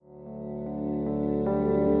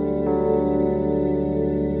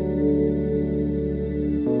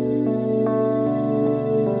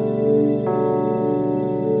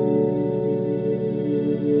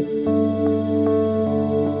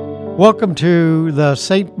Welcome to the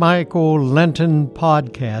St. Michael Lenten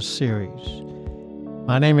podcast series.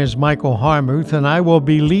 My name is Michael Harmuth, and I will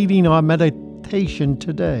be leading our meditation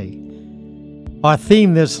today. Our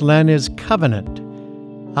theme this Lent is Covenant,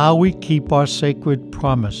 how we keep our sacred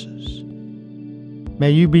promises. May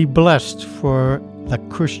you be blessed for the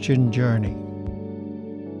Christian journey.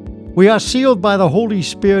 We are sealed by the Holy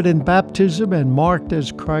Spirit in baptism and marked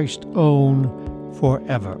as Christ's own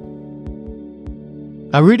forever.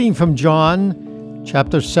 A reading from John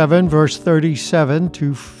chapter 7, verse 37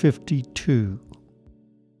 to 52.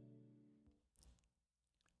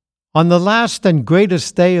 On the last and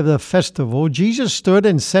greatest day of the festival, Jesus stood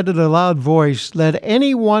and said in a loud voice, "Let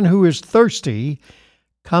anyone who is thirsty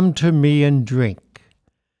come to me and drink.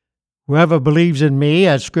 Whoever believes in me,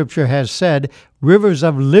 as Scripture has said, rivers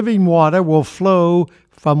of living water will flow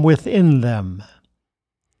from within them."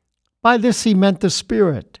 By this he meant the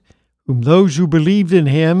Spirit, whom those who believed in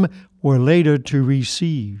him were later to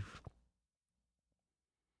receive.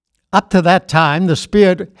 Up to that time, the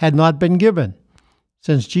Spirit had not been given,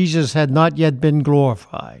 since Jesus had not yet been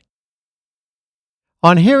glorified.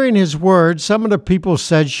 On hearing his words, some of the people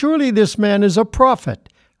said, "Surely this man is a prophet."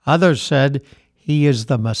 Others said, "He is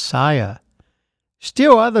the Messiah."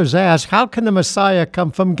 Still others asked, "How can the Messiah come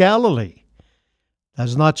from Galilee?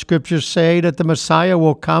 Does not Scripture say that the Messiah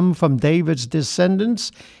will come from David's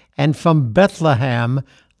descendants and from Bethlehem,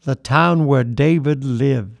 the town where David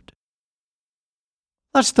lived?"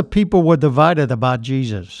 Thus the people were divided about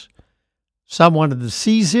Jesus. Some wanted to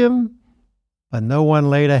seize him, but no one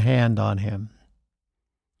laid a hand on him.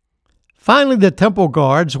 Finally, the temple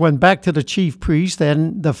guards went back to the chief priests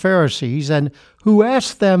and the Pharisees, and who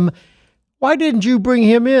asked them, "Why didn't you bring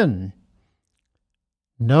him in?"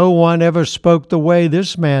 "No one ever spoke the way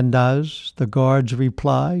this man does," the guards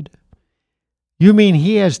replied. "You mean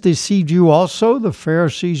he has deceived you also?" the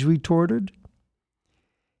Pharisees retorted.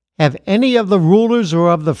 "Have any of the rulers or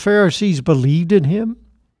of the Pharisees believed in him?"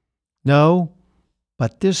 "No,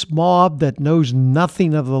 but this mob that knows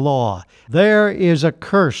nothing of the law, there is a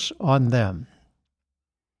curse on them."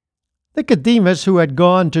 Nicodemus, who had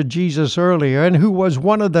gone to Jesus earlier and who was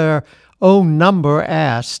one of their own number,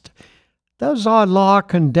 asked, "Does our law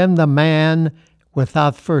condemn the man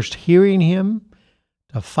without first hearing him,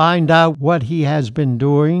 to find out what he has been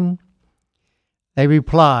doing?" They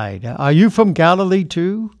replied, "Are you from Galilee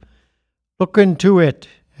too? Look into it,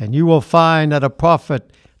 and you will find that a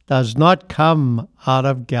prophet does not come out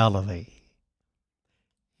of Galilee."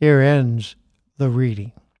 Here ends the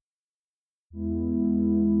reading.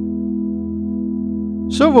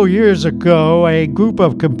 Several years ago, a group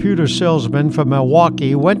of computer salesmen from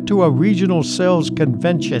Milwaukee went to a regional sales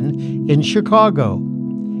convention in Chicago.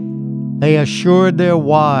 They assured their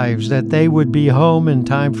wives that they would be home in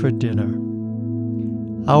time for dinner.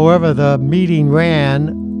 However, the meeting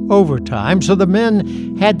ran overtime, so the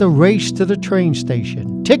men had to race to the train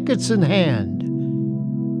station, tickets in hand.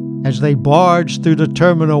 As they barged through the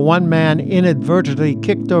terminal, one man inadvertently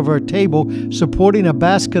kicked over a table supporting a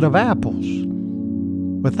basket of apples.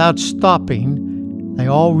 Without stopping, they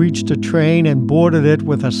all reached the train and boarded it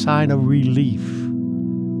with a sign of relief.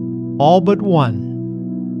 All but one.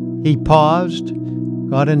 He paused,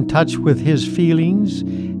 got in touch with his feelings,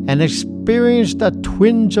 and experienced a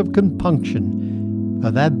twinge of compunction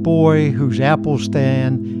for that boy whose apple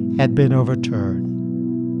stand had been overturned.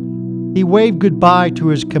 He waved goodbye to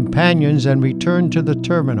his companions and returned to the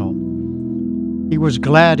terminal. He was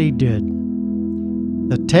glad he did.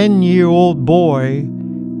 The 10-year-old boy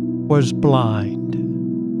was blind.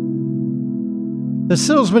 The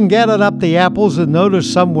salesman gathered up the apples and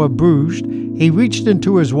noticed some were bruised. He reached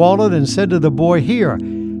into his wallet and said to the boy, "Here,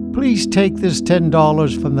 please take this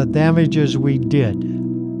 $10 from the damages we did.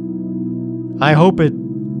 I hope it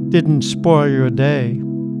didn't spoil your day."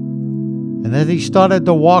 And as he started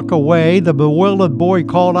to walk away, the bewildered boy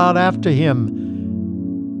called out after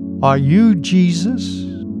him, "Are you Jesus?"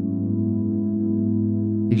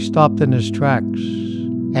 He stopped in his tracks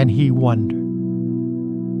and he wondered.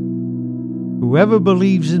 Whoever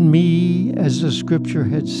believes in me, as the Scripture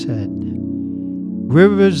had said,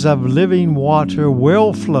 rivers of living water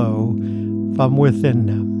will flow from within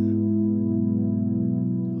them.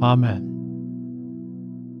 Amen.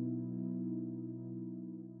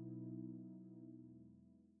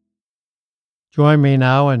 Join me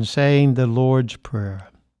now in saying the Lord's Prayer.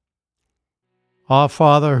 Our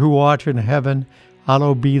Father, who art in heaven,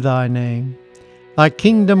 hallowed be thy name. Thy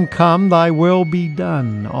kingdom come, thy will be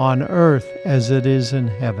done, on earth as it is in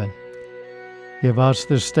heaven. Give us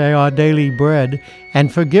this day our daily bread,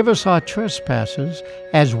 and forgive us our trespasses,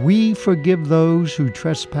 as we forgive those who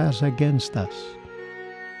trespass against us.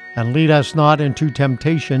 And lead us not into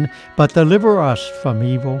temptation, but deliver us from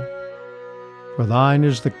evil. For thine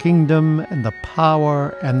is the kingdom, and the power,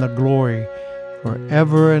 and the glory,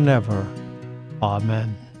 forever and ever.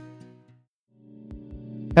 Amen.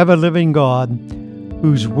 Ever-living God,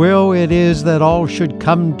 whose will it is that all should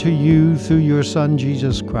come to you through your Son,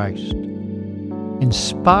 Jesus Christ,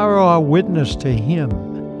 inspire our witness to him,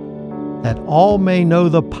 that all may know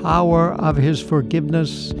the power of his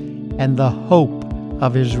forgiveness and the hope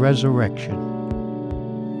of his resurrection,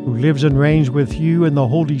 who lives and reigns with you in the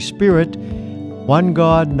Holy Spirit, one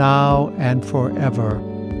God, now and forever.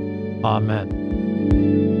 Amen.